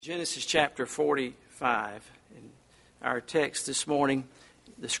Genesis chapter 45. In our text this morning,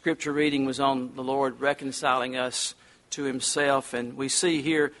 the scripture reading was on the Lord reconciling us to Himself. And we see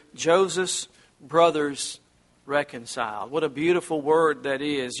here Joseph's brothers reconciled. What a beautiful word that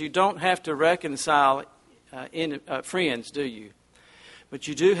is. You don't have to reconcile friends, do you? But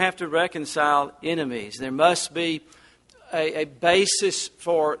you do have to reconcile enemies. There must be a basis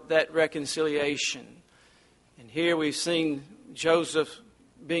for that reconciliation. And here we've seen Joseph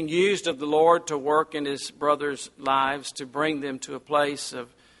being used of the Lord to work in his brothers' lives to bring them to a place of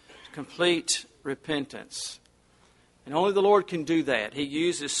complete repentance. And only the Lord can do that. He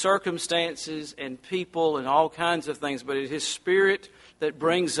uses circumstances and people and all kinds of things, but it's His Spirit that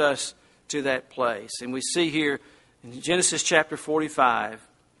brings us to that place. And we see here in Genesis chapter 45,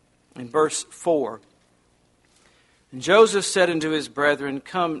 in verse 4, "And Joseph said unto his brethren,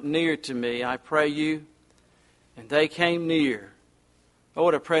 Come near to me, I pray you. And they came near." Oh,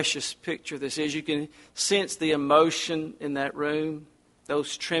 what a precious picture this is. You can sense the emotion in that room.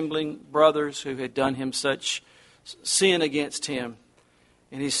 Those trembling brothers who had done him such sin against him.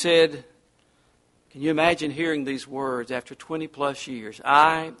 And he said, can you imagine hearing these words after 20 plus years?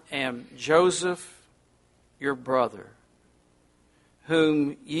 "I am Joseph, your brother,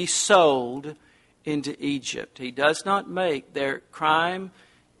 whom ye sold into Egypt." He does not make their crime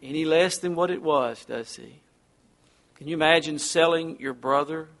any less than what it was, does he? Can you imagine selling your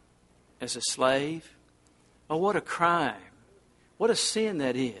brother as a slave? Oh, what a crime. What a sin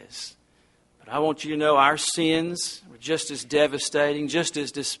that is. But I want you to know our sins are just as devastating, just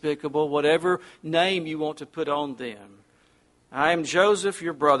as despicable, whatever name you want to put on them. "I am Joseph,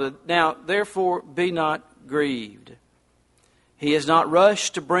 your brother. Now, therefore, be not grieved." He has not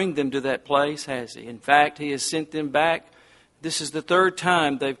rushed to bring them to that place, has he? In fact, he has sent them back. This is the third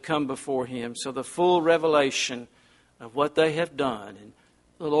time they've come before him. So the full revelation of what they have done and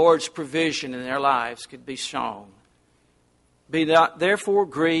the Lord's provision in their lives could be shown. "Be not therefore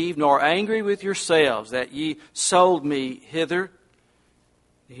grieved, nor angry with yourselves, that ye sold me hither."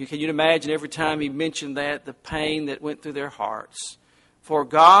 Can you imagine every time he mentioned that, the pain that went through their hearts? "For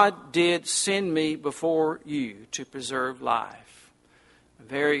God did send me before you to preserve life." A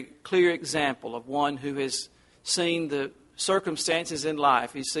very clear example of one who has seen the circumstances in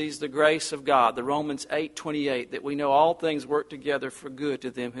life. He sees the grace of God, the Romans 8:28, that we know all things work together for good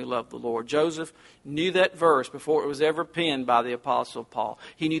to them who love the Lord. Joseph knew that verse before it was ever penned by the Apostle Paul.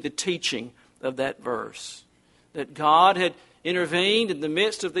 He knew the teaching of that verse, that God had intervened in the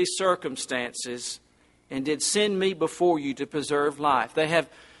midst of these circumstances and did send me before you to preserve life. They have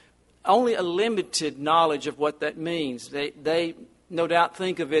only a limited knowledge of what that means. They no doubt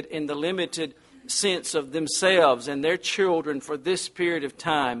think of it in the limited sense of themselves and their children for this period of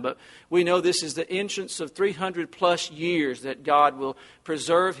time. But we know this is the entrance of 300 plus years that God will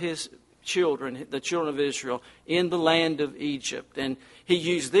preserve His children, the children of Israel, in the land of Egypt. And He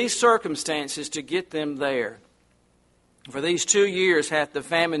used these circumstances to get them there. "For these 2 years hath the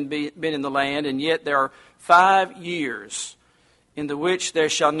famine been in the land, and yet there are 5 years in the which there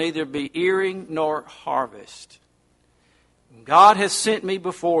shall neither be earing nor harvest. God has sent me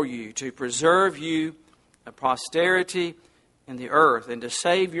before you to preserve you a posterity in the earth and to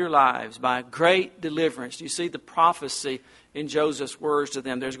save your lives by great deliverance." You see the prophecy in Joseph's words to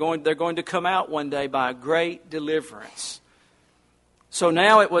them. They're going to come out one day by a great deliverance. "So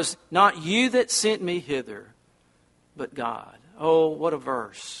now it was not you that sent me hither, but God." Oh, what a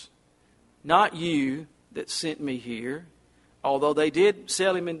verse. Not you that sent me here, although they did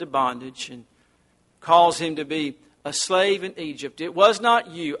sell him into bondage and cause him to be a slave in Egypt. It was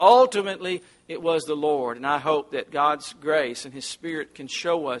not you. Ultimately, it was the Lord. And I hope that God's grace and His Spirit can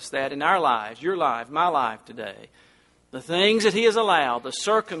show us that in our lives, your life, my life today. The things that He has allowed, the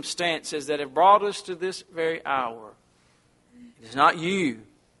circumstances that have brought us to this very hour. It is not you,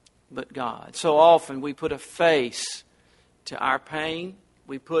 but God. So often we put a face to our pain.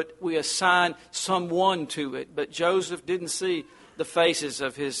 We assign someone to it. But Joseph didn't see the faces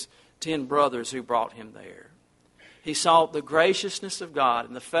of his 10 brothers who brought him there. He saw the graciousness of God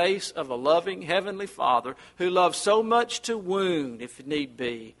in the face of a loving Heavenly Father who loved so much to wound, if need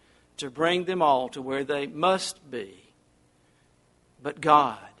be, to bring them all to where they must be. But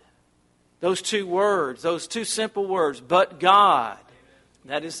God. Those 2 words, those 2 simple words, but God.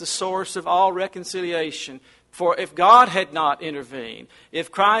 That is the source of all reconciliation. For if God had not intervened,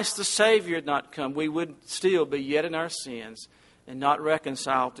 if Christ the Savior had not come, we would still be yet in our sins and not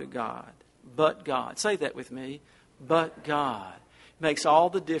reconciled to God. But God. Say that with me. But God makes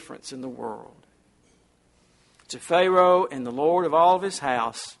all the difference in the world. To Pharaoh and the Lord of all of his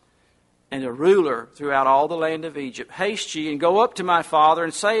house, and a ruler throughout all the land of Egypt. Haste ye, and go up to my father,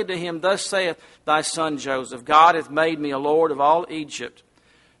 and say unto him, Thus saith thy son Joseph, God hath made me a lord of all Egypt.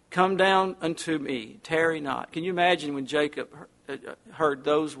 Come down unto me, tarry not. Can you imagine when Jacob heard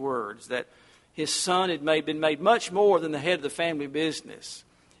those words, that his son had been made much more than the head of the family business?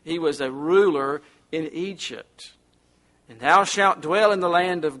 He was a ruler in Egypt. And thou shalt dwell in the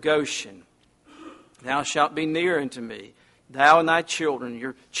land of Goshen. Thou shalt be near unto me, thou and thy children,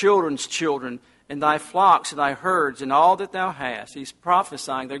 your children's children, and thy flocks and thy herds, and all that thou hast. He's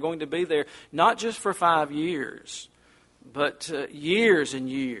prophesying they're going to be there not just for 5 years, but years and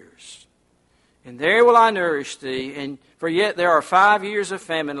years. And there will I nourish thee, and for yet there are 5 years of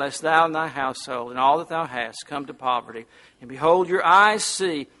famine, lest thou and thy household and all that thou hast come to poverty. And behold, your eyes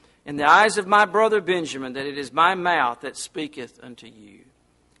see, and the eyes of my brother Benjamin, that it is my mouth that speaketh unto you.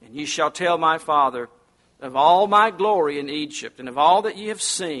 And ye shall tell my father of all my glory in Egypt, and of all that ye have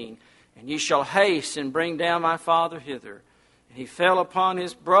seen, and ye shall haste and bring down my father hither. And he fell upon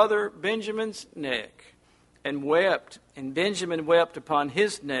his brother Benjamin's neck, and wept, and Benjamin wept upon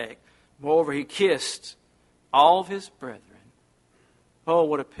his neck. Moreover, he kissed all of his brethren. Oh,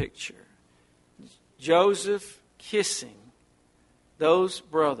 what a picture. Joseph kissing those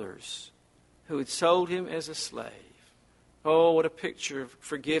brothers who had sold him as a slave. Oh, what a picture of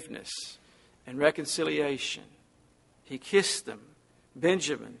forgiveness and reconciliation. He kissed them,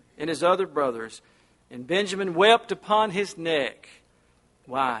 Benjamin and his other brothers, and Benjamin wept upon his neck.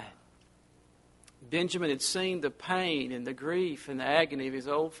 Why? Benjamin had seen the pain and the grief and the agony of his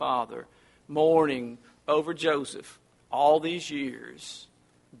old father mourning over Joseph all these years.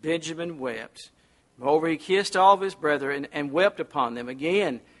 Benjamin wept. Moreover, he kissed all of his brethren and wept upon them.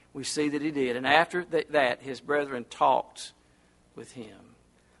 Again, we see that he did. And after that, his brethren talked with him.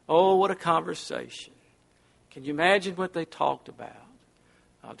 Oh, what a conversation. Can you imagine what they talked about?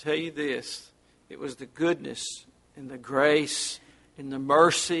 I'll tell you this. It was the goodness and the grace and the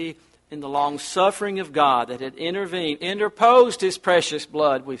mercy and the long-suffering of God that had interposed His precious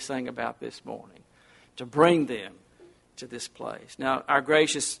blood we sang about this morning to bring them to this place. Now, our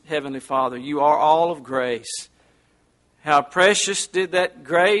gracious Heavenly Father, You are all of grace. How precious did that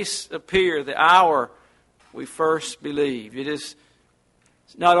grace appear the hour we first believed. It is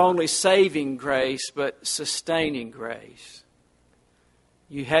not only saving grace, but sustaining grace.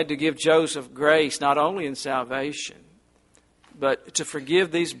 You had to give Joseph grace not only in salvation, but to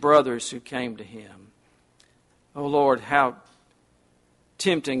forgive these brothers who came to him. Oh Lord, how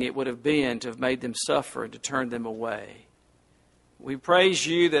tempting it would have been to have made them suffer and to turn them away. We praise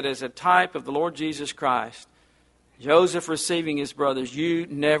You that as a type of the Lord Jesus Christ, Joseph receiving his brothers, You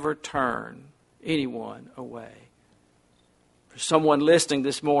never turn anyone away. For someone listening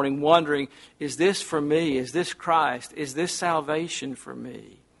this morning wondering, is this for me? Is this Christ? Is this salvation for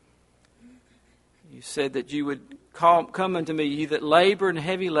me? You said that You would come unto me, ye that labor and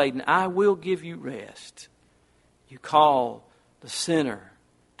heavy laden, I will give you rest. You call the sinner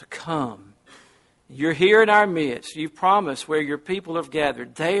to come. You're here in our midst. You've promised where Your people have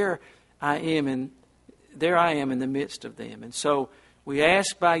gathered. There I am in the midst of them. And so we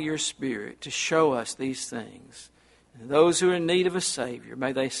ask by Your Spirit to show us these things. And those who are in need of a Savior,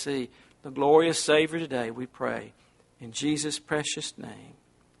 may they see the glorious Savior today, we pray. In Jesus' precious name,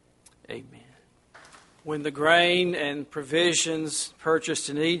 amen. When the grain and provisions purchased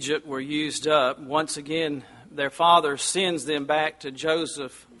in Egypt were used up, once again their father sends them back to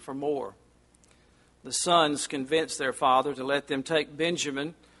Joseph for more. The sons convince their father to let them take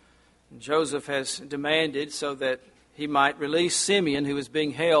Benjamin. Joseph has demanded so that he might release Simeon, who is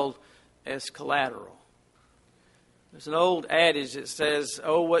being held as collateral. There's an old adage that says,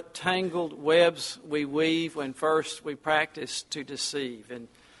 oh, what tangled webs we weave when first we practice to deceive. And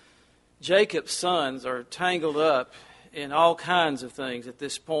Jacob's sons are tangled up in all kinds of things at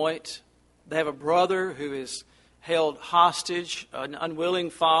this point. They have a brother who is held hostage, an unwilling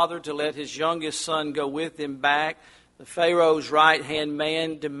father to let his youngest son go with him back. The Pharaoh's right-hand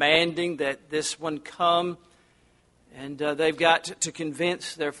man demanding that this one come. And they've got to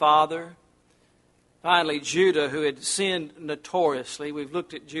convince their father. Finally, Judah, who had sinned notoriously. We've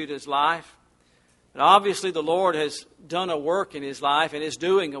looked at Judah's life. But obviously the Lord has done a work in his life and is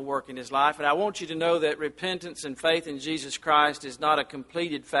doing a work in his life. And I want you to know that repentance and faith in Jesus Christ is not a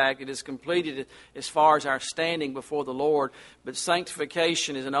completed fact. It is completed as far as our standing before the Lord. But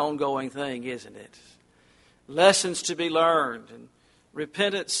sanctification is an ongoing thing, isn't it? Lessons to be learned and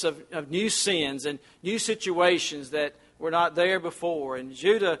repentance of new sins and new situations that were not there before. And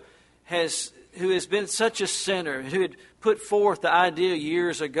Judah who has been such a sinner, who had put forth the idea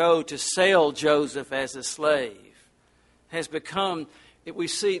years ago to sell Joseph as a slave, has become we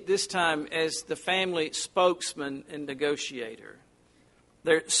see this time as the family spokesman and negotiator.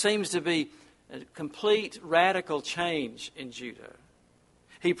 There seems to be a complete radical change in Judah.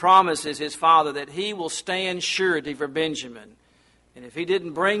 He promises his father that he will stand surety for Benjamin. And if he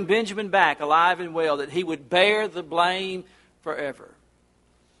didn't bring Benjamin back alive and well, that he would bear the blame forever.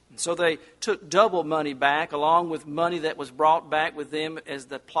 And so they took double money back, along with money that was brought back with them as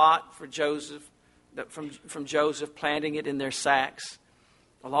the plot for Joseph, from Joseph planting it in their sacks.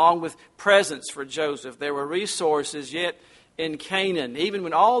 Along with presents for Joseph, there were resources yet in Canaan. Even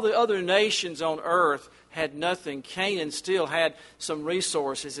when all the other nations on earth had nothing, Canaan still had some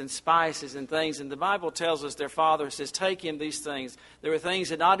resources and spices and things. And the Bible tells us their father says, take him these things. There were things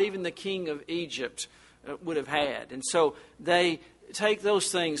that not even the king of Egypt would have had. And so they take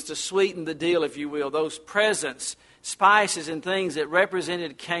those things to sweeten the deal, if you will, those presents, spices and things that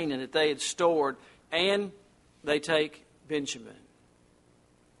represented Canaan that they had stored, and they take Benjamin.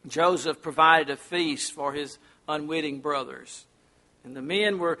 Joseph provided a feast for his unwitting brothers. And the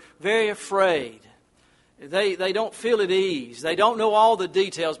men were very afraid. They don't feel at ease. They don't know all the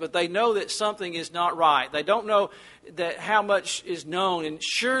details, but they know that something is not right. They don't know that how much is known. And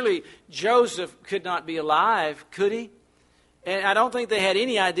surely Joseph could not be alive, could he? And I don't think they had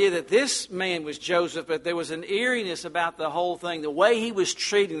any idea that this man was Joseph, but there was an eeriness about the whole thing. The way he was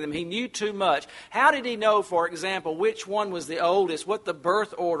treating them, he knew too much. How did he know, for example, which one was the oldest, what the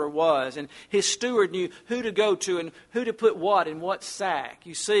birth order was? And his steward knew who to go to and who to put what in what sack.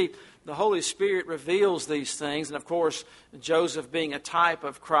 You see, the Holy Spirit reveals these things. And, of course, Joseph being a type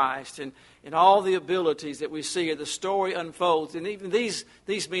of Christ and all the abilities that we see here, the story unfolds. And even these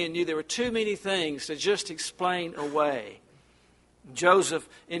men knew there were too many things to just explain away. Joseph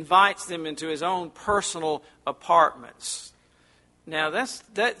invites them into his own personal apartments. Now, that's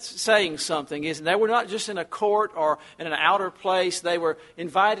saying something, isn't it? They were not just in a court or in an outer place. They were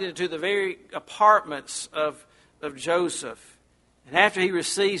invited into the very apartments of Joseph. And after he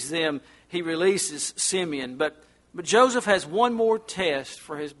receives them, he releases Simeon. But Joseph has one more test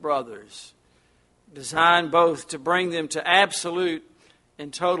for his brothers, designed both to bring them to absolute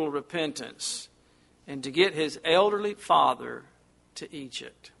and total repentance and to get his elderly father to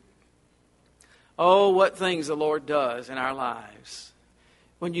Egypt. Oh, what things the Lord does in our lives.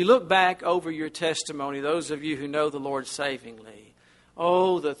 When you look back over your testimony, those of you who know the Lord savingly,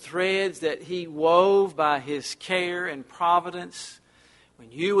 oh, the threads that He wove by His care and providence.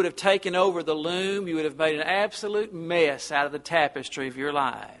 When you would have taken over the loom, you would have made an absolute mess out of the tapestry of your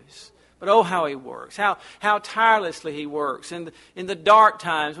lives. But oh, how He works, how tirelessly He works in the dark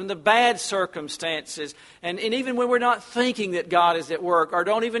times, when the bad circumstances, and even when we're not thinking that God is at work or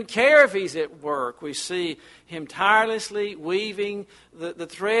don't even care if He's at work, we see Him tirelessly weaving the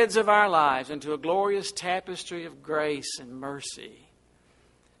threads of our lives into a glorious tapestry of grace and mercy.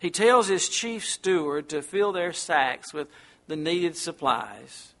 He tells His chief steward to fill their sacks with the needed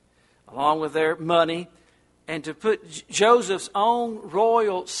supplies, along with their money, and to put Joseph's own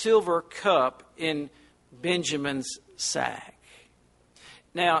royal silver cup in Benjamin's sack.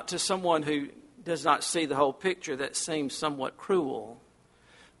 Now, to someone who does not see the whole picture, that seems somewhat cruel.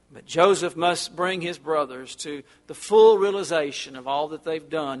 But Joseph must bring his brothers to the full realization of all that they've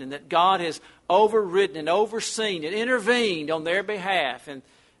done, and that God has overridden and overseen and intervened on their behalf,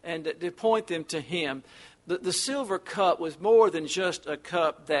 and to point them to Him. The silver cup was more than just a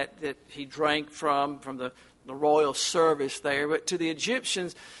cup that he drank from the royal service there. But to the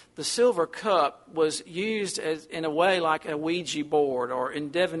Egyptians, the silver cup was used as in a way like a Ouija board or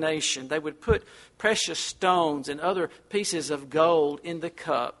in divination. They would put precious stones and other pieces of gold in the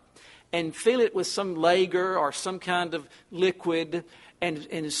cup and fill it with some lager or some kind of liquid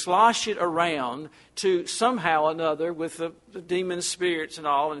and slosh it around to somehow or another with the demon spirits and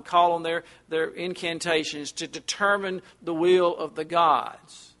all, and call on their incantations to determine the will of the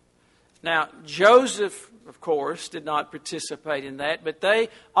gods. Now, Joseph, of course, did not participate in that, but they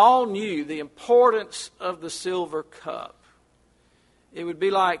all knew the importance of the silver cup. It would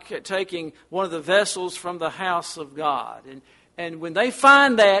be like taking one of the vessels from the house of God. And when they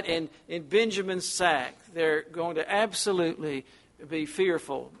find that in Benjamin's sack, they're going to absolutely be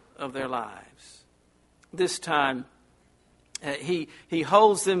fearful of their lives. This time, he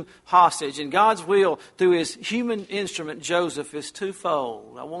holds them hostage. And God's will through His human instrument, Joseph, is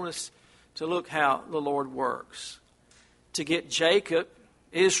twofold. I want us to look how the Lord works. To get Jacob,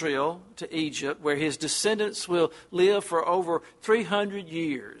 Israel, to Egypt, where his descendants will live for over 300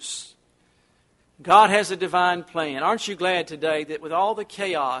 years. God has a divine plan. Aren't you glad today that with all the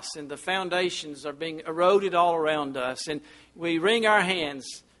chaos and the foundations are being eroded all around us, and we wring our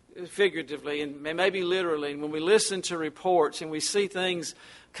hands figuratively and maybe literally, and when we listen to reports and we see things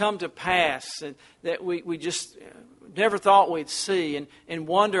come to pass and that we just never thought we'd see, and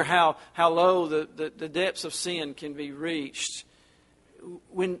wonder how low the depths of sin can be reached.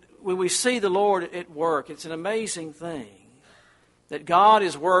 When we see the Lord at work, it's an amazing thing that God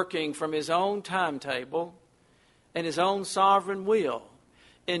is working from His own timetable and His own sovereign will,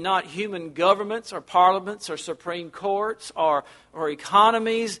 and not human governments or parliaments or supreme courts or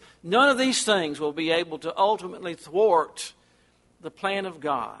economies. None of these things will be able to ultimately thwart the plan of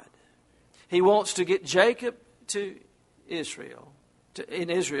God. He wants to get Jacob to Israel,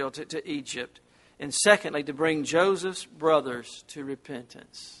 to Egypt. And secondly, to bring Joseph's brothers to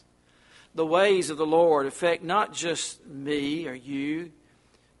repentance. The ways of the Lord affect not just me or you.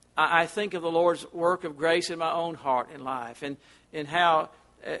 I think of the Lord's work of grace in my own heart and life, and how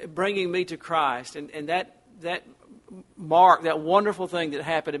bringing me to Christ, and that mark, that wonderful thing that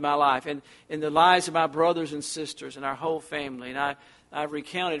happened in my life, and in the lives of my brothers and sisters and our whole family. And I've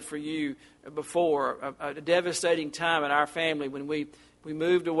recounted for you before a devastating time in our family when we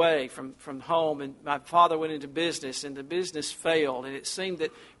moved away from home, and my father went into business, and the business failed, and it seemed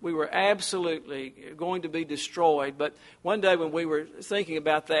that we were absolutely going to be destroyed. But one day when we were thinking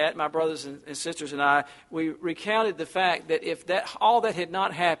about that, my brothers and sisters and I, we recounted the fact that if all that had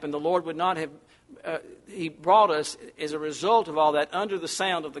not happened, the Lord would not have, He brought us as a result of all that under the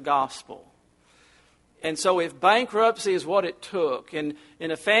sound of the gospel. And so if bankruptcy is what it took, and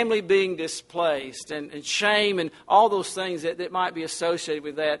a family being displaced, and shame, and all those things that might be associated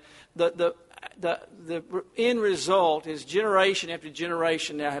with that, the end result is generation after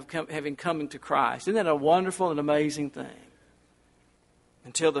generation now having come into Christ. Isn't that a wonderful and amazing thing?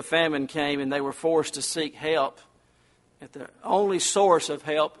 Until the famine came and they were forced to seek help at the only source of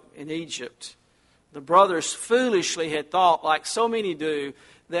help in Egypt. The brothers foolishly had thought, like so many do,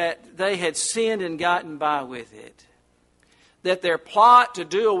 that they had sinned and gotten by with it. That their plot to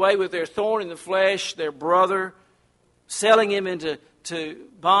do away with their thorn in the flesh, their brother, selling him into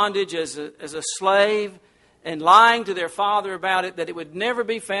bondage as a slave, and lying to their father about it, that it would never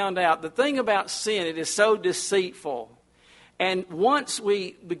be found out. The thing about sin, it is so deceitful. And once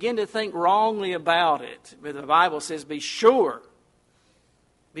we begin to think wrongly about it, the Bible says, be sure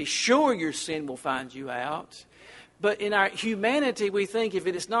your sin will find you out. But in our humanity, we think if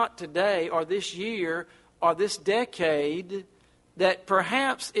it is not today or this year or this decade, that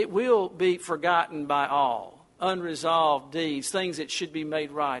perhaps it will be forgotten by all. Unresolved deeds, things that should be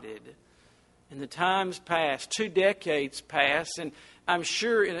made righted. And the times pass, 2 decades pass, and I'm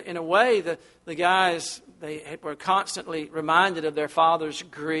sure in a way the guys, they were constantly reminded of their father's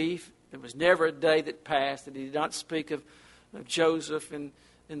grief. There was never a day that passed that he did not speak of Joseph and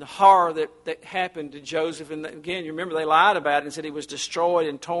the horror that happened to Joseph. And again, you remember they lied about it and said he was destroyed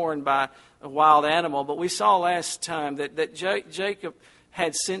and torn by a wild animal. But we saw last time that Jacob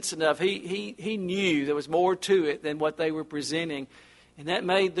had sense enough. He knew there was more to it than what they were presenting. And that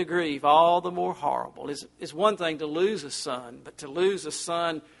made the grief all the more horrible. It's one thing to lose a son, but to lose a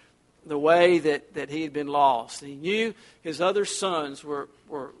son the way that he had been lost. He knew his other sons were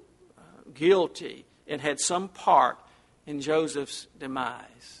guilty and had some part in Joseph's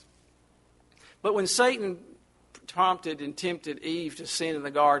demise. But when Satan prompted and tempted Eve to sin in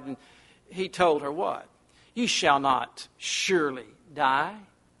the garden, he told her what? You shall not surely die.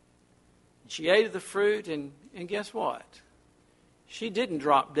 She ate of the fruit, and guess what? She didn't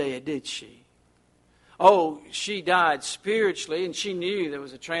drop dead, did she? Oh, she died spiritually, and she knew there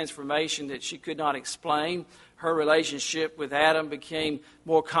was a transformation that she could not explain. Her relationship with Adam became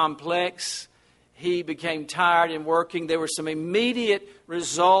more complex. He became tired in working. There were some immediate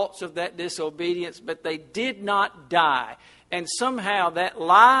results of that disobedience, but they did not die. And somehow that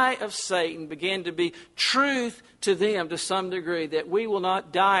lie of Satan began to be truth to them to some degree, that we will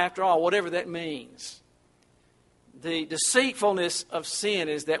not die after all, whatever that means. The deceitfulness of sin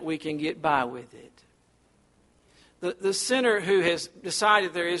is that we can get by with it. The sinner who has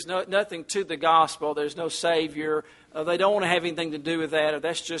decided there is nothing to the gospel, there's no Savior, they don't want to have anything to do with that, or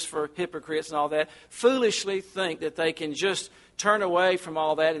that's just for hypocrites and all that, foolishly think that they can just turn away from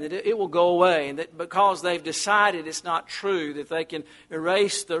all that and that it will go away, and that because they've decided it's not true, that they can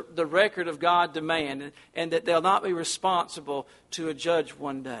erase the record of God's demand, and that they'll not be responsible to a judge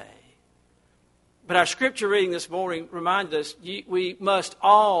one day. But our scripture reading this morning reminded us we must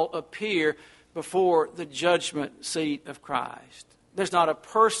all appear before the judgment seat of Christ. There's not a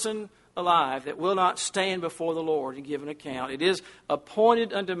person alive that will not stand before the Lord and give an account. It is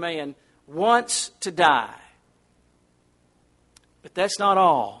appointed unto man once to die. But that's not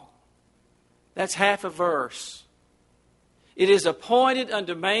all. That's half a verse. It is appointed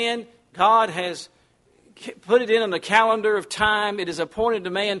unto man. God has put it in on the calendar of time. It is appointed to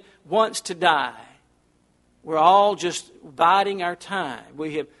man once to die. We're all just biding our time.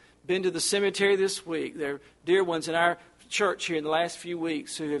 We have been to the cemetery this week. There are dear ones in our church here in the last few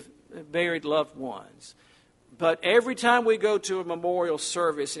weeks who have buried loved ones. But every time we go to a memorial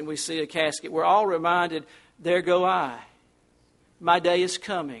service and we see a casket, we're all reminded, there go I. My day is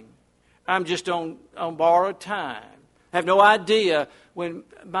coming. I'm just on borrowed time. I have no idea when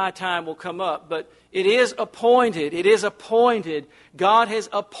my time will come up, but it is appointed. It is appointed. God has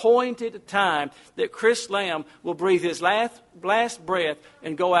appointed a time that Chris Lamb will breathe his last breath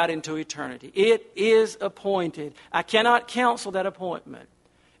and go out into eternity. It is appointed. I cannot cancel that appointment.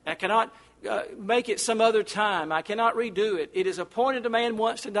 I cannot make it some other time. I cannot redo it. It is appointed a man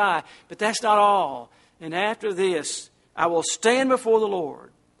once to die, but that's not all. And after this, I will stand before the Lord,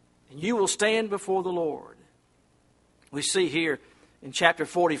 and you will stand before the Lord. We see here in chapter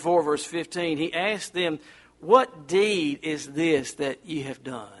 44, verse 15, he asked them, what deed is this that ye have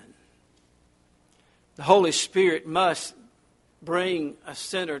done? The Holy Spirit must bring a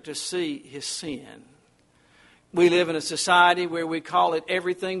sinner to see his sin. We live in a society where we call it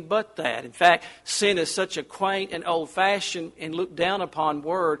everything but that. In fact, sin is such a quaint and old-fashioned and looked down upon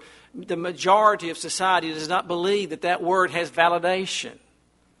word. The majority of society does not believe that that word has validation.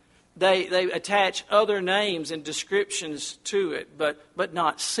 They attach other names and descriptions to it, but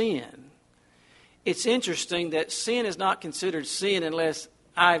not sin. It's interesting that sin is not considered sin unless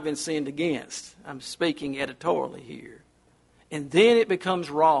I've been sinned against. I'm speaking editorially here. And then it becomes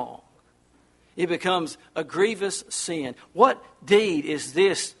wrong. It becomes a grievous sin. What deed is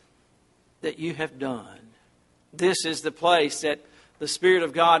this that you have done? This is the place that the Spirit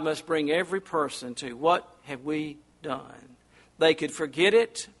of God must bring every person to. What have we done? They could forget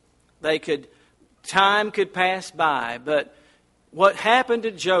it. Time could pass by, but what happened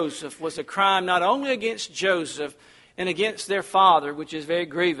to Joseph was a crime not only against Joseph and against their father, which is very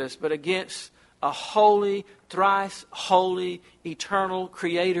grievous, but against a holy, thrice holy, eternal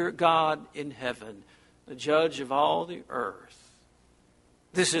Creator God in heaven, the judge of all the earth.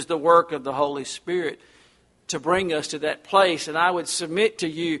 This is the work of the Holy Spirit to bring us to that place. And I would submit to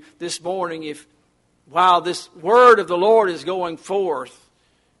you this morning, if while this word of the Lord is going forth,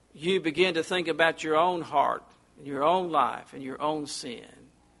 you begin to think about your own heart, and your own life, and your own sin.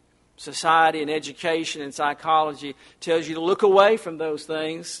 Society and education and psychology tells you to look away from those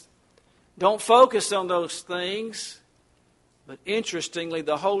things. Don't focus on those things. But interestingly,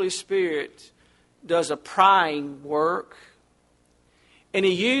 the Holy Spirit does a prying work. And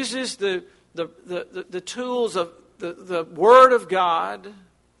He uses the tools of the Word of God,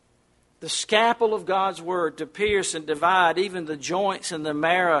 the scalpel of God's Word, to pierce and divide even the joints and the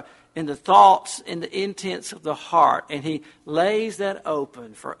marrow and the thoughts and the intents of the heart. And He lays that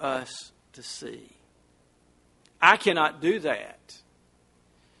open for us to see. I cannot do that.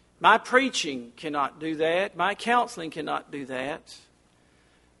 My preaching cannot do that. My counseling cannot do that.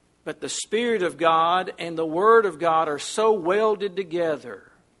 But the Spirit of God and the Word of God are so welded together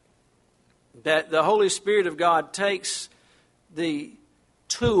that the Holy Spirit of God takes the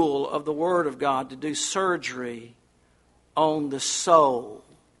tool of the Word of God to do surgery on the soul.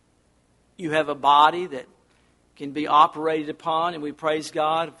 You have a body that can be operated upon, and we praise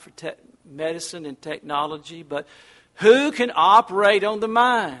God for medicine and technology, but who can operate on the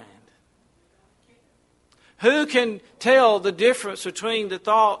mind? Who can tell the difference between the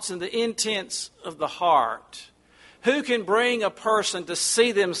thoughts and the intents of the heart? Who can bring a person to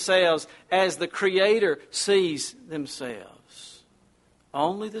see themselves as the Creator sees themselves?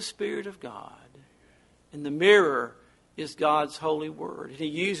 Only the Spirit of God. And the mirror is God's holy Word. And He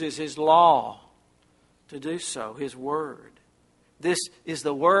uses His law to do so, His Word. This is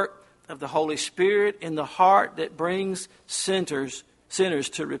the work of the Holy Spirit in the heart that brings sinners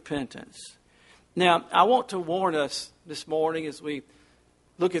to repentance. Now, I want to warn us this morning as we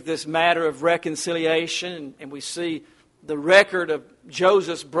look at this matter of reconciliation and we see the record of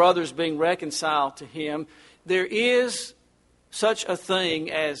Joseph's brothers being reconciled to him. There is such a thing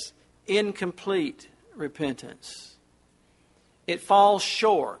as incomplete repentance. It falls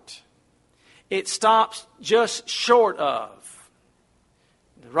short. It stops just short of.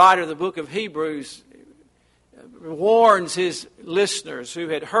 The writer of the book of Hebrews warns his listeners who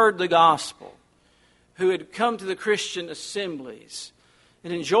had heard the gospel, who had come to the Christian assemblies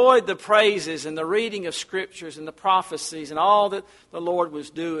and enjoyed the praises and the reading of scriptures and the prophecies and all that the Lord was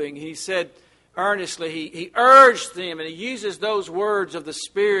doing. He said earnestly, he urged them, and he uses those words of the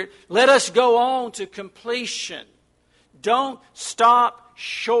Spirit, let us go on to completion. Don't stop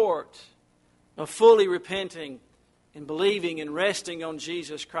short of fully repenting and believing and resting on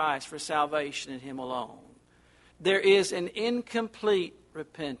Jesus Christ for salvation in Him alone. There is an incomplete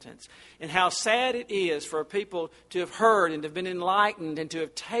repentance. And how sad it is for people to have heard and to have been enlightened and to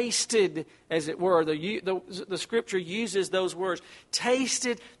have tasted, as it were. The Scripture uses those words,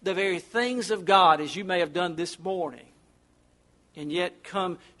 tasted the very things of God as you may have done this morning, and yet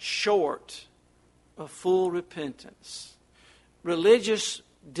come short of full repentance. Religious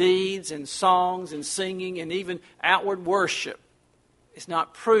deeds and songs and singing and even outward worship is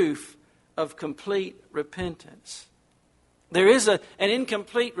not proof of complete repentance. There is an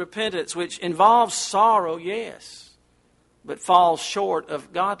incomplete repentance which involves sorrow, yes, but falls short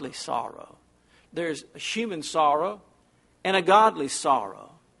of godly sorrow. There's a human sorrow and a godly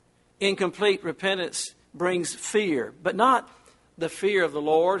sorrow. Incomplete repentance brings fear, but not the fear of the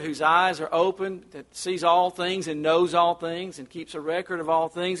Lord, whose eyes are open, that sees all things and knows all things and keeps a record of all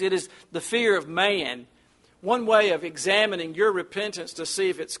things. It is the fear of man. One way of examining your repentance to see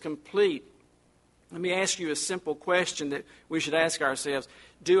if it's complete, let me ask you a simple question that we should ask ourselves.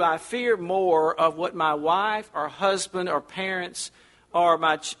 Do I fear more of what my wife or husband or parents or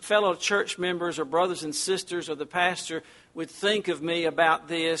my fellow church members or brothers and sisters or the pastor would think of me about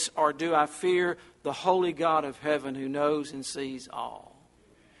this, or do I fear the holy God of heaven who knows and sees all?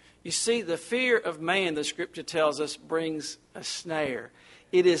 You see, the fear of man, the Scripture tells us, brings a snare.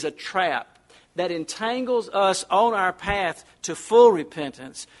 It is a trap that entangles us on our path to full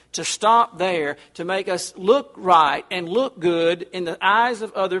repentance, to stop there, to make us look right and look good in the eyes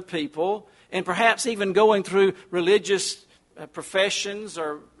of other people, and perhaps even going through religious professions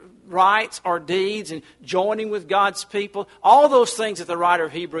or rites or deeds and joining with God's people. All those things that the writer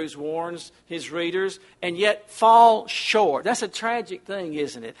of Hebrews warns his readers, and yet fall short. That's a tragic thing,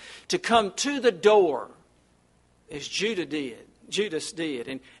 isn't it? To come to the door as Judas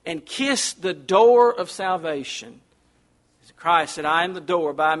did, and kiss the door of salvation. Christ said, I am the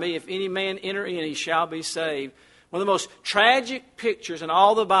door. By me, if any man enter in, he shall be saved. One of the most tragic pictures in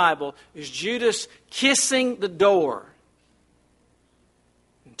all the Bible is Judas kissing the door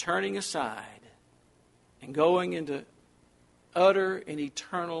and turning aside and going into utter and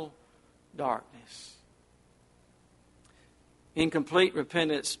eternal darkness. Incomplete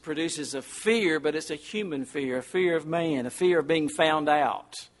repentance produces a fear, but it's a human fear, a fear of man, a fear of being found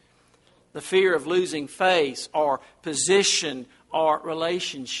out, the fear of losing face or position or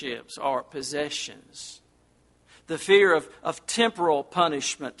relationships or possessions, the fear of temporal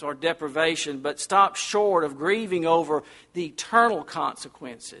punishment or deprivation, but stops short of grieving over the eternal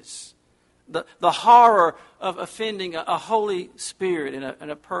consequences, the horror of offending a Holy Spirit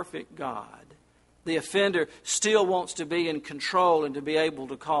and a perfect God. The offender still wants to be in control and to be able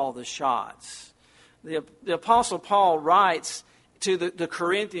to call the shots. The Apostle Paul writes to the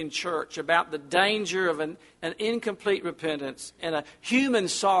Corinthian church about the danger of an incomplete repentance and a human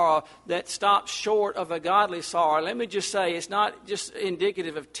sorrow that stops short of a godly sorrow. Let me just say, it's not just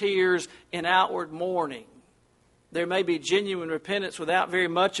indicative of tears and outward mourning. There may be genuine repentance without very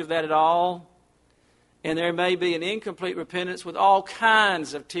much of that at all. And there may be an incomplete repentance with all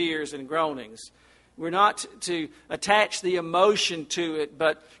kinds of tears and groanings. We're not to attach the emotion to it,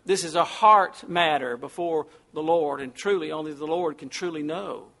 but this is a heart matter before the Lord, and truly only the Lord can truly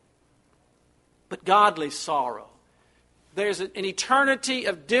know. But godly sorrow. There's an eternity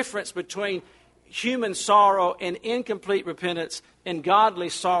of difference between human sorrow and incomplete repentance and godly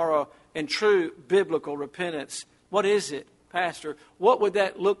sorrow and true biblical repentance. What is it, Pastor? What would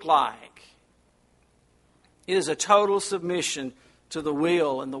that look like? It is a total submission to the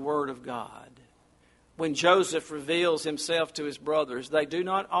will and the Word of God. When Joseph reveals himself to his brothers, they do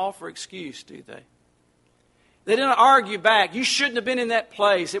not offer excuse, do they? They do not argue back. You shouldn't have been in that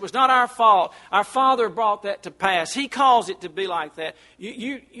place. It was not our fault. Our father brought that to pass. He calls it to be like that.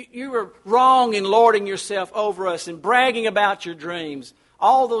 You were wrong in lording yourself over us and bragging about your dreams.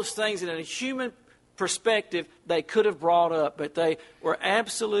 All those things that in a human perspective they could have brought up, but they were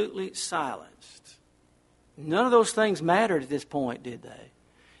absolutely silenced. None of those things mattered at this point, did they?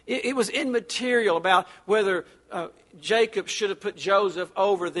 It was immaterial about whether Jacob should have put Joseph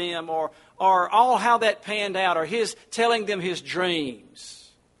over them or all how that panned out or his telling them his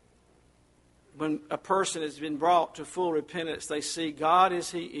dreams. When a person has been brought to full repentance, they see God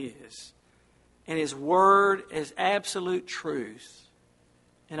as He is and His Word as absolute truth,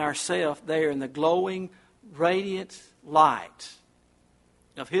 and ourselves there in the glowing, radiant light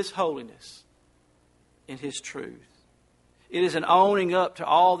of His holiness and His truth. It is an owning up to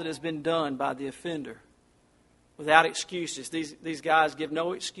all that has been done by the offender without excuses. These guys give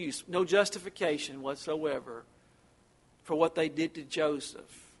no excuse, no justification whatsoever for what they did to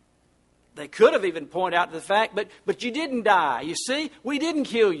Joseph. They could have even pointed out the fact, but you didn't die. You see, we didn't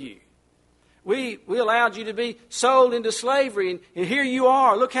kill you. We allowed you to be sold into slavery, and here you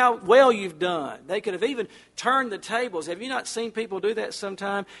are. Look how well you've done. They could have even turned the tables. Have you not seen people do that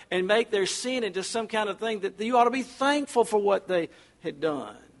sometime and make their sin into some kind of thing that you ought to be thankful for what they had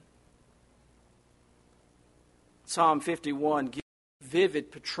done? Psalm 51 gives a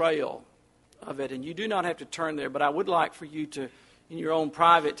vivid portrayal of it, and you do not have to turn there, but I would like for you to, in your own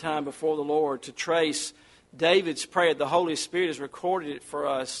private time before the Lord, to trace David's prayer. The Holy Spirit has recorded it for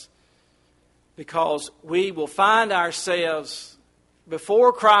us, because we will find ourselves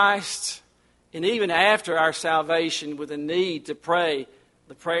before Christ and even after our salvation with a need to pray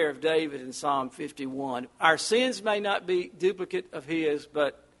the prayer of David in Psalm 51. Our sins may not be duplicate of his,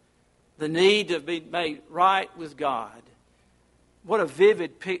 but the need to be made right with God. What a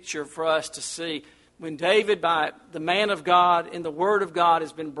vivid picture for us to see when David, by the man of God and the Word of God,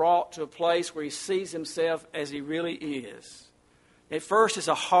 has been brought to a place where he sees himself as he really is. At first it's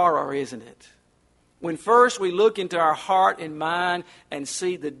a horror, isn't it? When first we look into our heart and mind and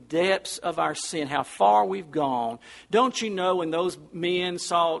see the depths of our sin, how far we've gone. Don't you know when those men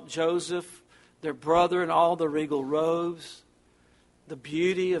saw Joseph, their brother, in all the regal robes, the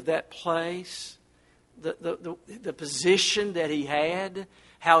beauty of that place, the position that he had,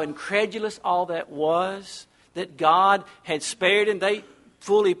 how incredulous all that was, that God had spared him. They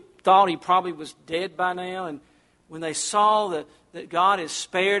fully thought he probably was dead by now. And when they saw that God had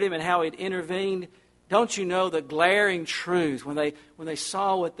spared him and how he'd intervened, don't you know the glaring truth? When they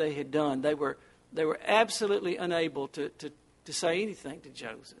saw what they had done, they were absolutely unable to say anything to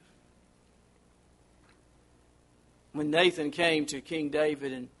Joseph. When Nathan came to King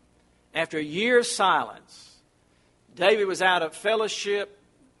David, and after a year of silence, David was out of fellowship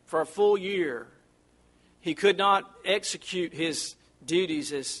for a full year. He could not execute his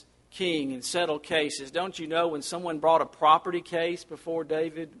duties as king and settle cases. Don't you know when someone brought a property case before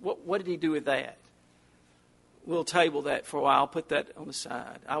David, what did he do with that? We'll table that for a while. I'll put that on the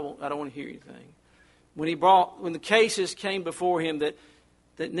side. I don't want to hear anything. When the cases came before him that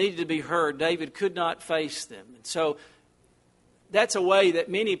needed to be heard, David could not face them. And so that's a way that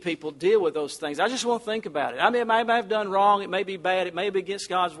many people deal with those things. I just won't think about it. I mean, I may have done wrong. It may be bad. It may be against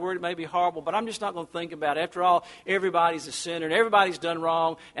God's word. It may be horrible. But I'm just not going to think about it. After all, everybody's a sinner and everybody's done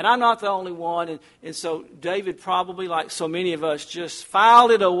wrong. And I'm not the only one. And so David probably, like so many of us, just filed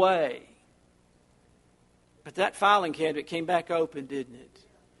it away. But that filing cabinet came back open, didn't it?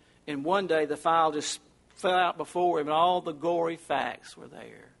 And one day the file just fell out before him and all the gory facts were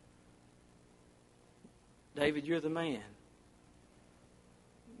there. David, you're the man.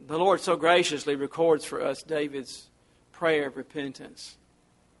 The Lord so graciously records for us David's prayer of repentance.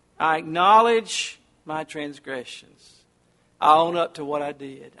 I acknowledge my transgressions. I own up to what I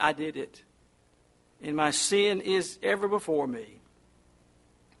did. I did it. And my sin is ever before me.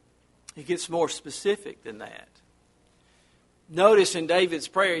 He gets more specific than that. Notice in David's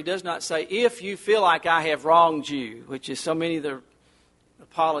prayer, he does not say, if you feel like I have wronged you, which is so many of the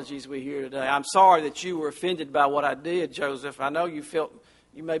apologies we hear today. I'm sorry that you were offended by what I did, Joseph. I know you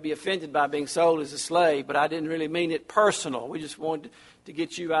may be offended by being sold as a slave, but I didn't really mean it personal. We just wanted to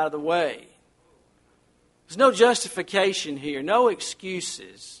get you out of the way. There's no justification here, no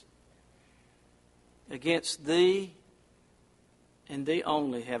excuses. Against thee and thee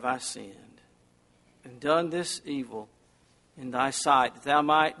only have I sinned, and done this evil in thy sight, that thou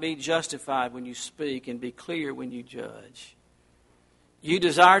might be justified when you speak and be clear when you judge. You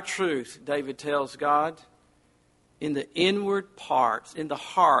desire truth, David tells God, in the inward parts, in the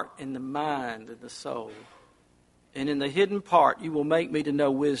heart, in the mind, and the soul. And in the hidden part, you will make me to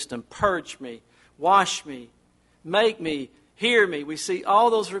know wisdom. Purge me, wash me, make me, hear me. We see all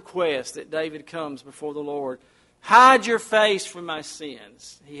those requests that David comes before the Lord. Hide your face from my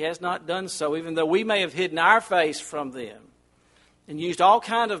sins. He has not done so, even though we may have hidden our face from them and used all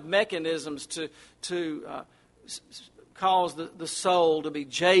kind of mechanisms to cause the soul to be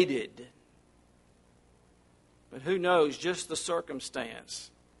jaded. But who knows, just the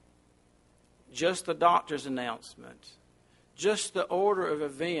circumstance, just the doctor's announcement, just the order of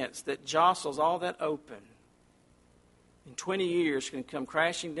events that jostles all that open, in 20 years can come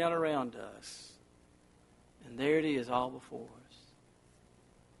crashing down around us. And there it is, all before us.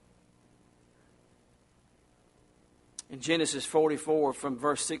 In Genesis 44, from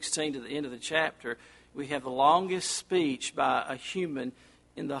verse 16 to the end of the chapter, we have the longest speech by a human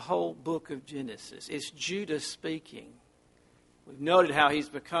in the whole book of Genesis. It's Judah speaking. We've noted how he's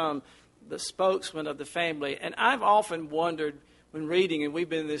become the spokesman of the family. And I've often wondered when reading, and we've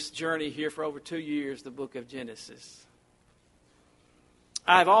been in this journey here for over 2 years, the book of Genesis.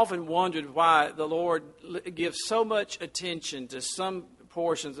 I've often wondered why the Lord gives so much attention to some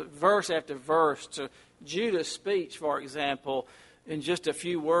portions, verse after verse, to Judah's speech, for example, in just a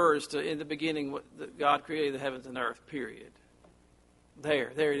few words, to in the beginning, God created the heavens and earth, period.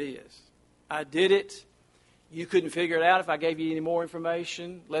 There it is. I did it. You couldn't figure it out if I gave you any more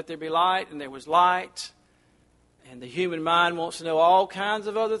information. Let there be light, and there was light. And the human mind wants to know all kinds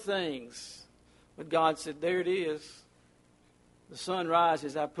of other things. But God said, there it is. The sun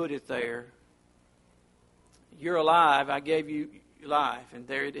rises, I put it there. You're alive, I gave you life, and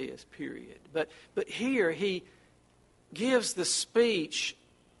there it is, period. But here he gives the speech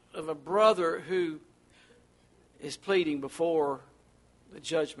of a brother who is pleading before the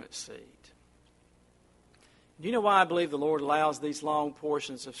judgment seat. Do you know why I believe the Lord allows these long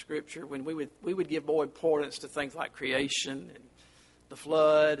portions of Scripture when we would give more importance to things like creation and the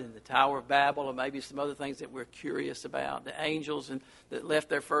flood and the Tower of Babel, and maybe some other things that we're curious about, the angels that left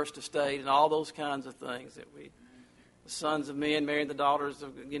their first estate, and all those kinds of things the sons of men marrying the daughters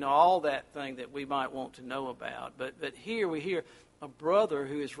of, all that thing that we might want to know about. But here we hear a brother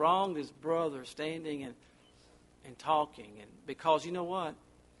who has wronged his brother standing and talking, and because you know what,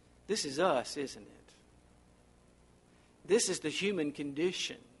 this is us, isn't it? This is the human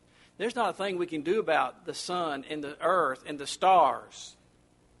condition. There's not a thing we can do about the sun and the earth and the stars.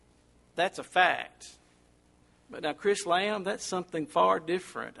 That's a fact. But now, Chris Lamb, that's something far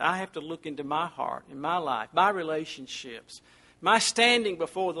different. I have to look into my heart, in my life, my relationships, my standing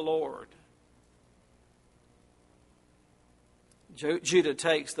before the Lord. Judah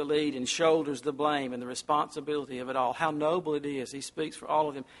takes the lead and shoulders the blame and the responsibility of it all. How noble it is. He speaks for all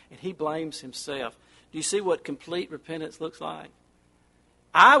of them, and he blames himself. Do you see what complete repentance looks like?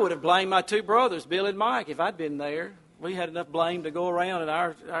 I would have blamed my two brothers, Bill and Mike, if I'd been there. We had enough blame to go around in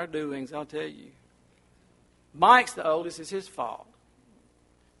our doings, I'll tell you. Mike's the oldest. It's his fault.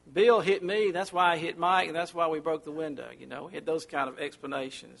 Bill hit me. That's why I hit Mike, and that's why we broke the window. We had those kind of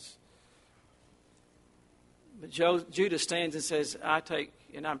explanations. But Judah stands and says,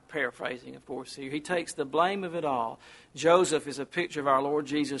 and I'm paraphrasing, of course, here. He takes the blame of it all. Joseph is a picture of our Lord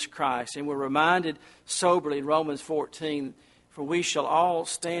Jesus Christ, and we're reminded soberly in Romans 14, for we shall all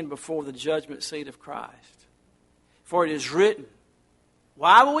stand before the judgment seat of Christ. For it is written.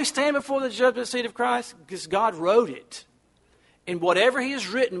 Why will we stand before the judgment seat of Christ? Because God wrote it. And whatever He has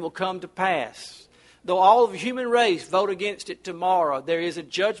written will come to pass. Though all of the human race vote against it tomorrow, there is a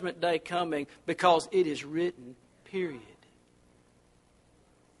judgment day coming because it is written, period.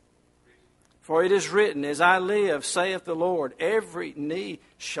 For it is written, as I live, saith the Lord, every knee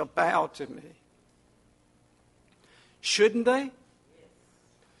shall bow to me. Shouldn't they?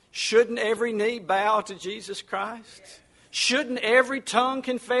 Shouldn't every knee bow to Jesus Christ? Shouldn't every tongue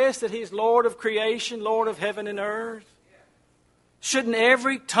confess that He's Lord of creation, Lord of heaven and earth? Shouldn't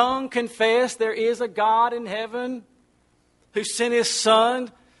every tongue confess there is a God in heaven who sent His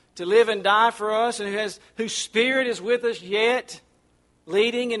Son to live and die for us, and whose Spirit is with us yet,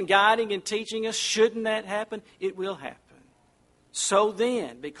 leading and guiding and teaching us? Shouldn't that happen? It will happen. So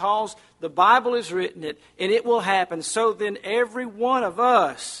then, because the Bible has written it, and it will happen, so then every one of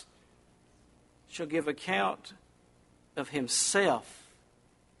us shall give account of himself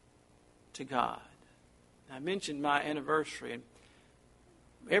to God. I mentioned my anniversary, and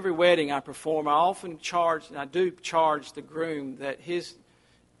every wedding I perform, I often charge, and I do charge the groom that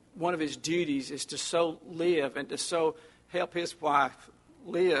one of his duties is to so live and to so help his wife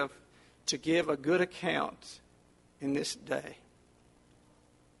live to give a good account in this day.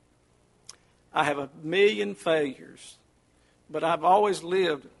 I have 1,000,000 failures, but I've always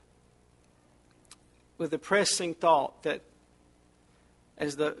lived with the pressing thought that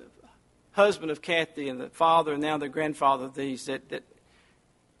as the husband of Kathy and the father and now the grandfather of these, that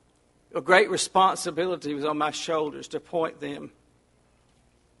a great responsibility was on my shoulders to point them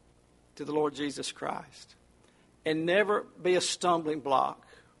to the Lord Jesus Christ and never be a stumbling block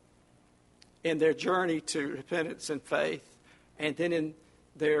in their journey to repentance and faith, and then in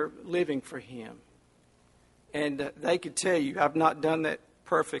their living for Him. And they could tell you, I've not done that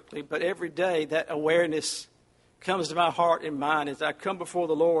perfectly, but every day that awareness comes to my heart and mind as I come before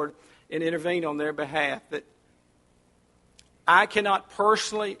the Lord and intervene on their behalf, that I cannot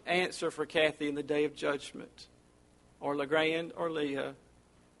personally answer for Kathy in the day of judgment, or LeGrand or Leah,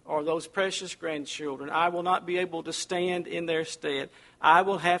 or those precious grandchildren. I will not be able to stand in their stead. I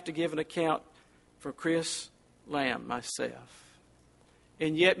will have to give an account for Chris Lamb myself.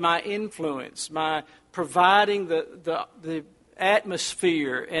 And yet my influence, my providing the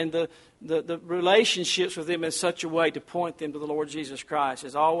atmosphere and the relationships with them in such a way to point them to the Lord Jesus Christ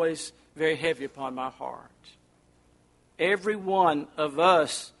is always very heavy upon my heart. every one of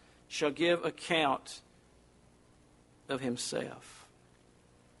us shall give account of himself.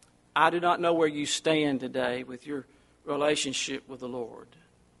 I do not know where you stand today with your relationship with the Lord.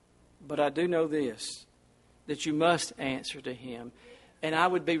 But I do know this, that you must answer to him. And I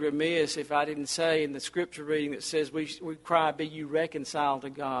would be remiss if I didn't say in the scripture reading that says we cry, be you reconciled to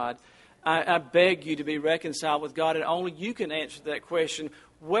God. I beg you to be reconciled with God, and only you can answer that question.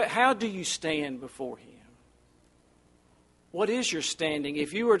 How do you stand before him? What is your standing?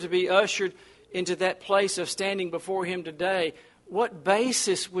 If you were to be ushered into that place of standing before him today, what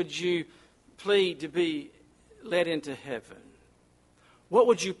basis would you plead to be led into heaven? What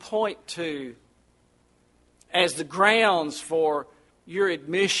would you point to as the grounds for your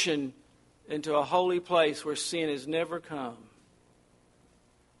admission into a holy place where sin has never come?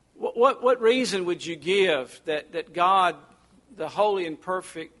 What reason would you give that God, the holy and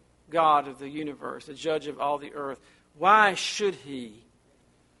perfect God of the universe, the judge of all the earth, why should he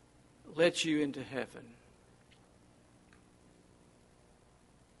let you into heaven?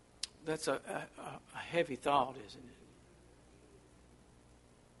 That's a heavy thought, isn't it?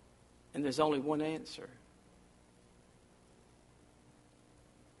 And there's only one answer.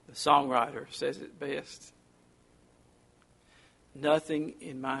 The songwriter says it best. Nothing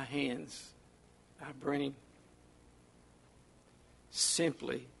in my hands I bring,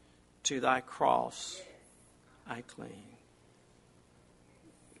 simply to thy cross I cling.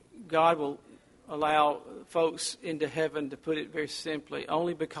 God will allow folks into heaven, to put it very simply,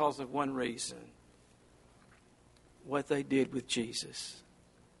 only because of one reason: what they did with Jesus.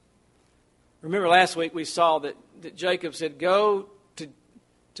 Remember last week we saw that Jacob said, go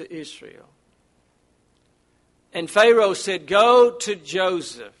to Israel. And Pharaoh said, go to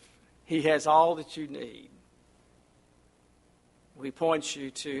Joseph. He has all that you need. We point you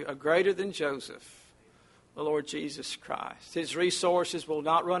to a greater than Joseph, the Lord Jesus Christ. His resources will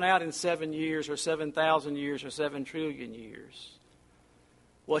not run out in 7 years or 7,000 years or 7 trillion years.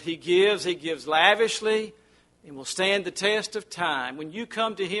 What he gives lavishly and will stand the test of time. When you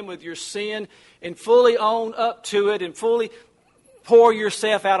come to him with your sin and fully own up to it and fully pour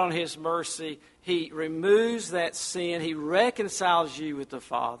yourself out on his mercy, he removes that sin. He reconciles you with the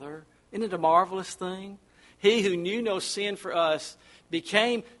Father. Isn't it a marvelous thing? He who knew no sin for us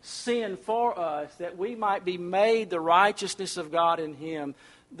became sin for us, that we might be made the righteousness of God in him.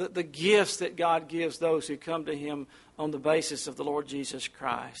 The gifts that God gives those who come to him on the basis of the Lord Jesus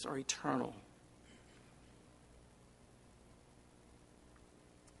Christ are eternal.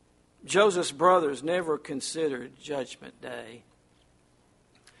 Joseph's brothers never considered Judgment Day.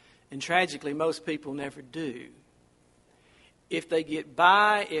 And tragically, most people never do. If they get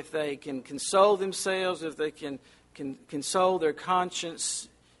by, if they can console themselves, if they can console their conscience,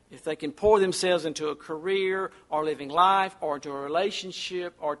 if they can pour themselves into a career or living life or to a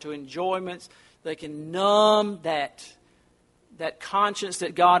relationship or to enjoyments, they can numb that conscience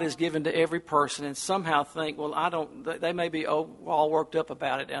that God has given to every person and somehow think, well, they may be all worked up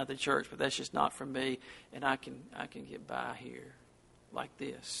about it down at the church, but that's just not for me, and I can get by here like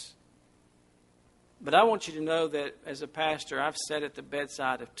this. But I want you to know that as a pastor, I've sat at the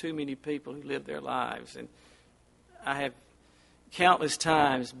bedside of too many people who live their lives, and I have countless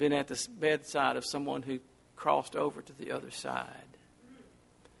times been at the bedside of someone who crossed over to the other side.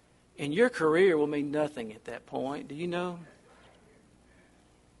 And your career will mean nothing at that point. Do you know?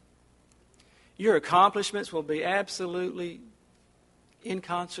 Your accomplishments will be absolutely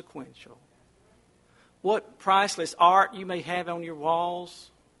inconsequential. What priceless art you may have on your walls,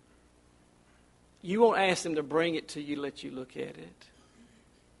 you won't ask them to bring it to you, let you look at it.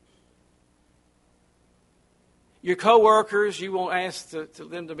 Your coworkers, you won't ask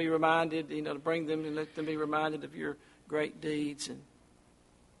them to be reminded, to bring them and let them be reminded of your great deeds. And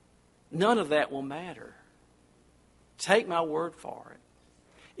none of that will matter. Take my word for it.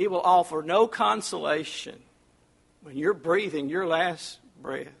 It will offer no consolation when you're breathing your last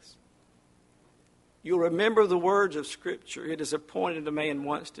breath. You'll remember the words of Scripture. It is appointed a man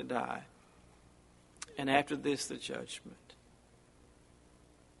once to die, and after this the judgment.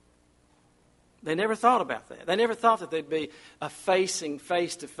 They never thought about that. They never thought that they'd be facing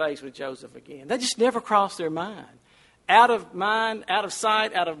face to face with Joseph again. That just never crossed their mind. Out of mind, out of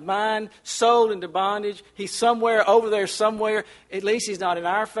sight, out of mind, sold into bondage. He's somewhere over there somewhere. At least he's not in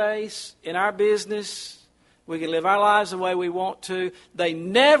our face, in our business. We can live our lives the way we want to. They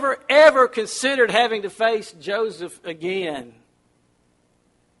never, ever considered having to face Joseph again.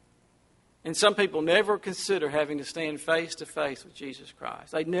 And some people never consider having to stand face to face with Jesus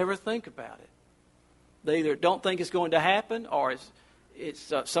Christ. They never think about it. They either don't think it's going to happen, or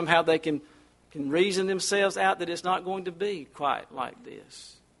it's somehow they can can reason themselves out that it's not going to be quite like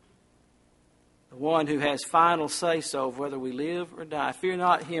this. The one who has final say-so of whether we live or die. Fear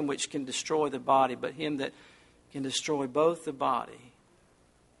not him which can destroy the body, but him that can destroy both the body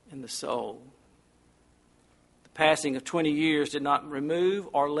and the soul. The passing of 20 years did not remove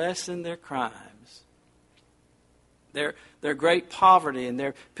or lessen their crimes. Their great poverty and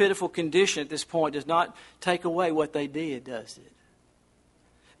their pitiful condition at this point does not take away what they did, does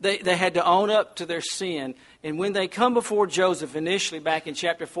it? They had to own up to their sin. And when they come before Joseph initially back in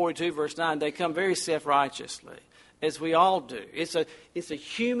chapter 42, verse 9, they come very self-righteously, as we all do. It's a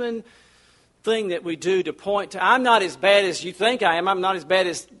human thing that we do to point to, I'm not as bad as you think I am. I'm not as bad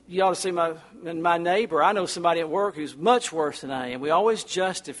as you ought to see my neighbor. I know somebody at work who's much worse than I am. We always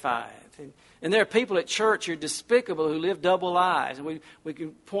justify it. And there are people at church who are despicable, who live double lives. And we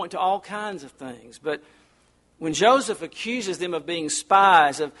can point to all kinds of things. But when Joseph accuses them of being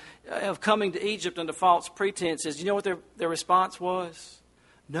spies, of coming to Egypt under false pretenses, you know what their response was?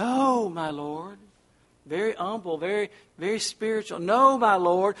 No, my Lord. Very humble, very, very spiritual. No, my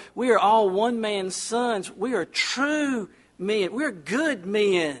Lord, we are all one man's sons. We are true men. We're good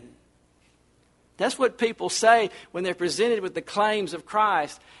men. That's what people say when they're presented with the claims of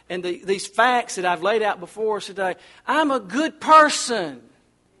Christ and these facts that I've laid out before us today. I'm a good person.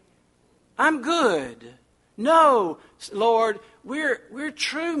 I'm good. No, Lord, we're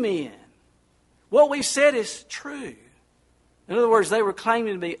true men. What we've said is true. In other words, they were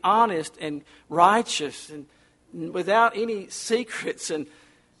claiming to be honest and righteous and without any secrets. And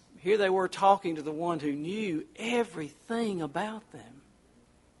here they were talking to the one who knew everything about them.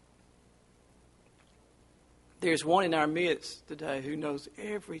 There's one in our midst today who knows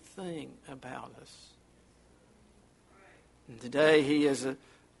everything about us. And today he is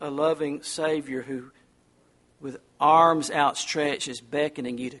a loving Savior who, with arms outstretched, is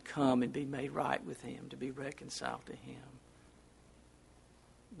beckoning you to come and be made right with him, to be reconciled to him.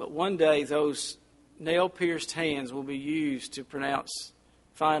 But one day those nail-pierced hands will be used to pronounce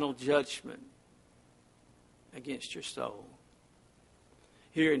final judgment against your soul.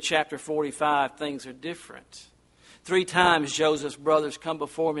 Here in chapter 45, things are different. 3 times Joseph's brothers come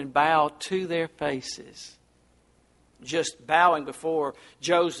before him and bow to their faces. Just bowing before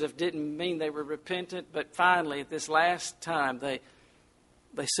Joseph didn't mean they were repentant, but finally, at this last time, they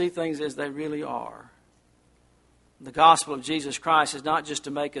see things as they really are. The gospel of Jesus Christ is not just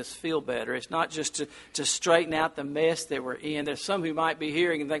to make us feel better. It's not just to straighten out the mess that we're in. There's some who might be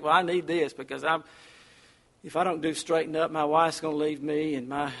hearing and think, well, I need this because if I don't do straighten up, my wife's going to leave me and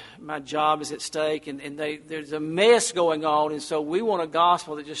my job is at stake. And there's a mess going on. And so we want a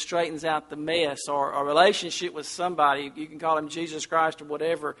gospel that just straightens out the mess, or a relationship with somebody. You can call him Jesus Christ or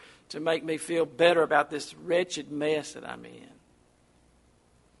whatever, to make me feel better about this wretched mess that I'm in.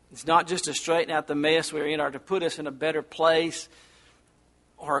 It's not just to straighten out the mess we're in or to put us in a better place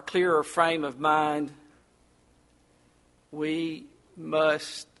or a clearer frame of mind. We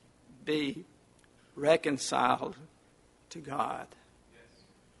must be reconciled to God. Yes.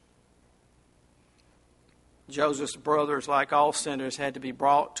 Joseph's brothers, like all sinners, had to be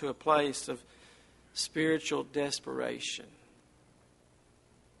brought to a place of spiritual desperation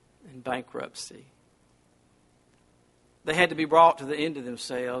and bankruptcy. They had to be brought to the end of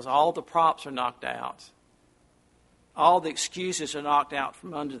themselves. All the props are knocked out. All the excuses are knocked out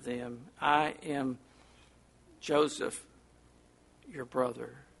from under them. I am Joseph, your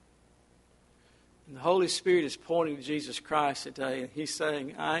brother. And the Holy Spirit is pointing to Jesus Christ today, and he's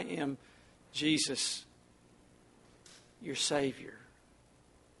saying, I am Jesus, your Savior.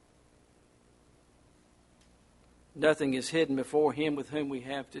 Nothing is hidden before him with whom we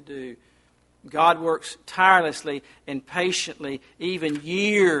have to do. God works tirelessly and patiently, even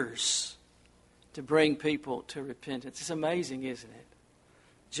years, to bring people to repentance. It's amazing, isn't it?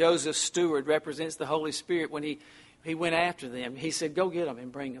 Joseph's steward represents the Holy Spirit when he went after them. He said, go get them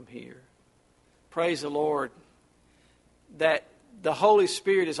and bring them here. Praise the Lord that the Holy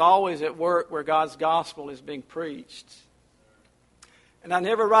Spirit is always at work where God's gospel is being preached. And I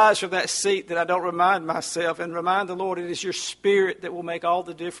never rise from that seat that I don't remind myself and remind the Lord, it is your Spirit that will make all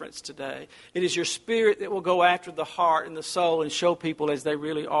the difference today. It is your Spirit that will go after the heart and the soul and show people as they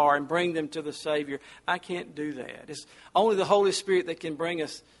really are and bring them to the Savior. I can't do that. It's only the Holy Spirit that can bring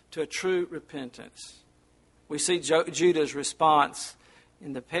us to a true repentance. We see Judah's response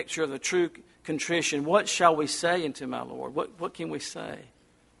in the picture of the true contrition. What shall we say unto my Lord? What can we say?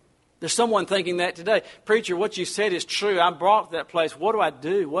 There's someone thinking that today. Preacher, what you said is true. I'm brought to that place. What do I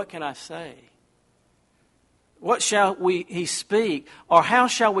do? What can I say? What shall he speak? Or how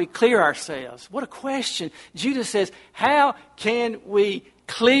shall we clear ourselves? What a question. Judah says, how can we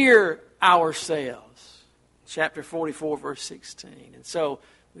clear ourselves. Chapter 44, verse 16. And so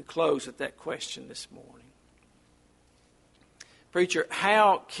we close with that question this morning. Preacher,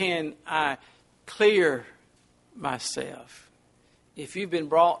 how can I clear myself? If you've been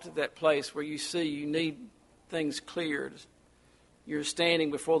brought to that place where you see you need things cleared, you're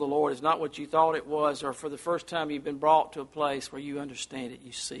standing before the Lord is not what you thought it was, or for the first time you've been brought to a place where you understand it,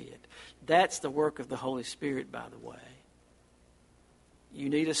 you see it. That's the work of the Holy Spirit, by the way. You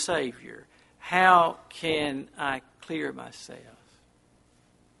need a Savior. How can I clear myself?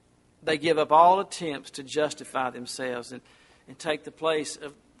 They give up all attempts to justify themselves and take the place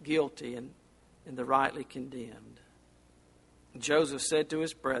of guilty and the rightly condemned. Joseph said to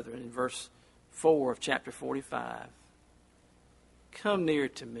his brethren in verse 4 of chapter 45, "Come near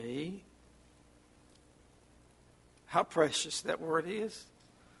to me." How precious that word is.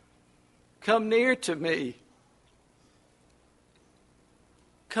 Come near to me.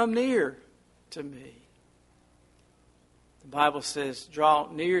 Come near to me. The Bible says, draw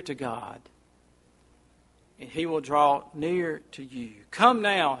near to God, and He will draw near to you. Come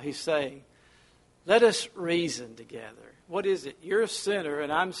now, He's saying, let us reason together. What is it? You're a sinner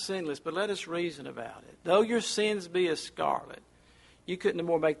and I'm sinless, but let us reason about it. Though your sins be as scarlet, you couldn't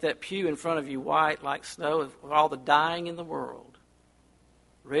more make that pew in front of you white like snow with all the dyeing in the world.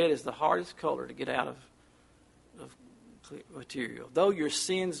 Red is the hardest color to get out of material. Though your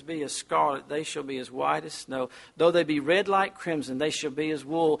sins be as scarlet, they shall be as white as snow. Though they be red like crimson, they shall be as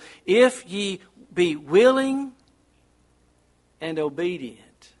wool. If ye be willing and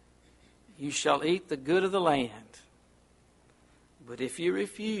obedient, you shall eat the good of the land. But if you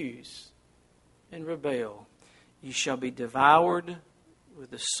refuse and rebel, you shall be devoured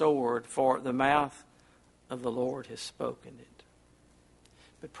with the sword, for the mouth of the Lord has spoken it.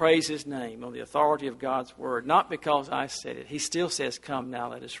 But praise His name on the authority of God's word, not because I said it. He still says, come now,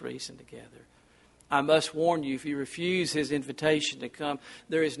 let us reason together. I must warn you, if you refuse His invitation to come,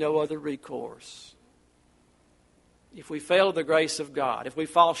 there is no other recourse. If we fail the grace of God, if we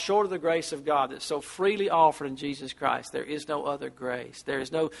fall short of the grace of God that's so freely offered in Jesus Christ, there is no other grace. There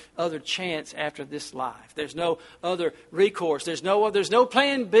is no other chance after this life. There's no other recourse. There's no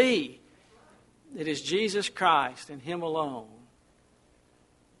plan B. It is Jesus Christ and Him alone.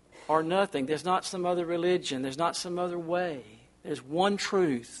 Or nothing. There's not some other religion. There's not some other way. There's one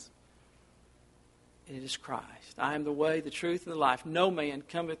truth. And it is Christ. I am the way, the truth, and the life. No man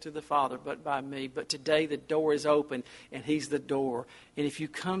cometh to the Father but by me. But today the door is open, and He's the door. And if you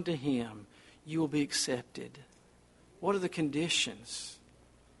come to Him, you will be accepted. What are the conditions?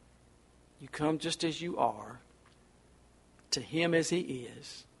 You come just as you are, to Him as He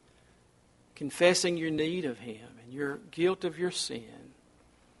is, confessing your need of Him and your guilt of your sin,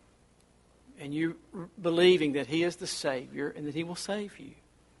 and you believing that He is the Savior and that He will save you.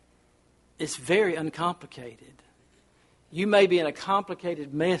 It's very uncomplicated. You may be in a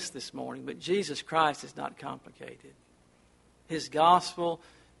complicated mess this morning, but Jesus Christ is not complicated. His gospel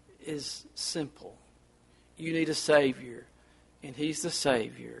is simple. You need a Savior, and He's the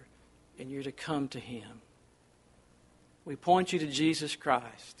Savior, and you're to come to Him. We point you to Jesus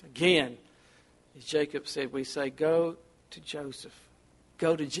Christ. Again, as Jacob said, we say, go to Joseph.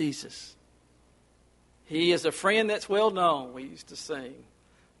 Go to Jesus. He is a friend that's well known, we used to sing.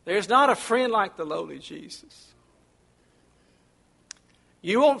 There's not a friend like the lowly Jesus.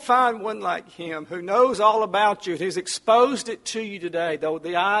 You won't find one like Him who knows all about you, who's exposed it to you today, though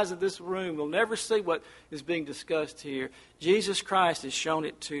the eyes of this room will never see what is being discussed here. Jesus Christ has shown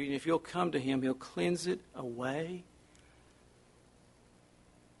it to you, and if you'll come to Him, He'll cleanse it away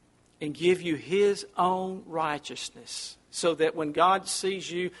and give you His own righteousness, so that when God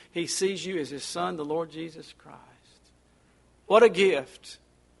sees you, He sees you as His Son, the Lord Jesus Christ. What a gift.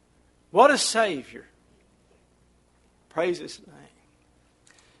 What a Savior. Praise His name.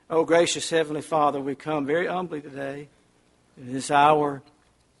 Oh, gracious Heavenly Father, we come very humbly today in this hour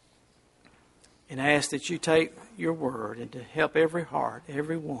and ask that You take Your word and to help every heart,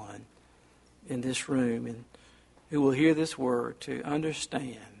 every one in this room and who will hear this word to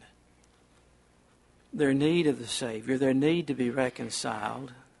understand their need of the Savior, their need to be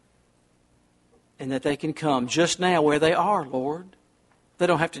reconciled, and that they can come just now where they are, Lord. They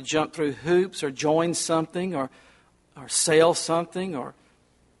don't have to jump through hoops or join something or sell something or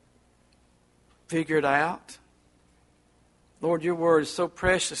figure it out. Lord, Your word is so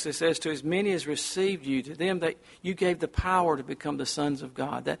precious. It says, to as many as received You, to them that You gave the power to become the sons of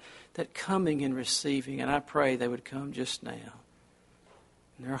God. That coming and receiving. And I pray they would come just now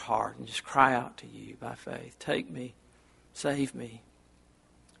in their heart and just cry out to You by faith. Take me, save me,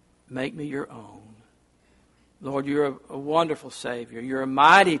 make me Your own. Lord, you're a wonderful Savior. You're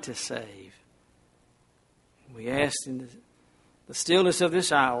mighty to save. We ask in the stillness of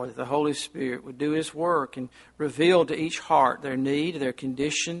this hour that the Holy Spirit would do His work and reveal to each heart their need, their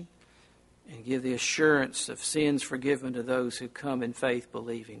condition, and give the assurance of sins forgiven to those who come in faith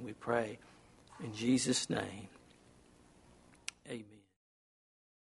believing, we pray. In Jesus' name, amen.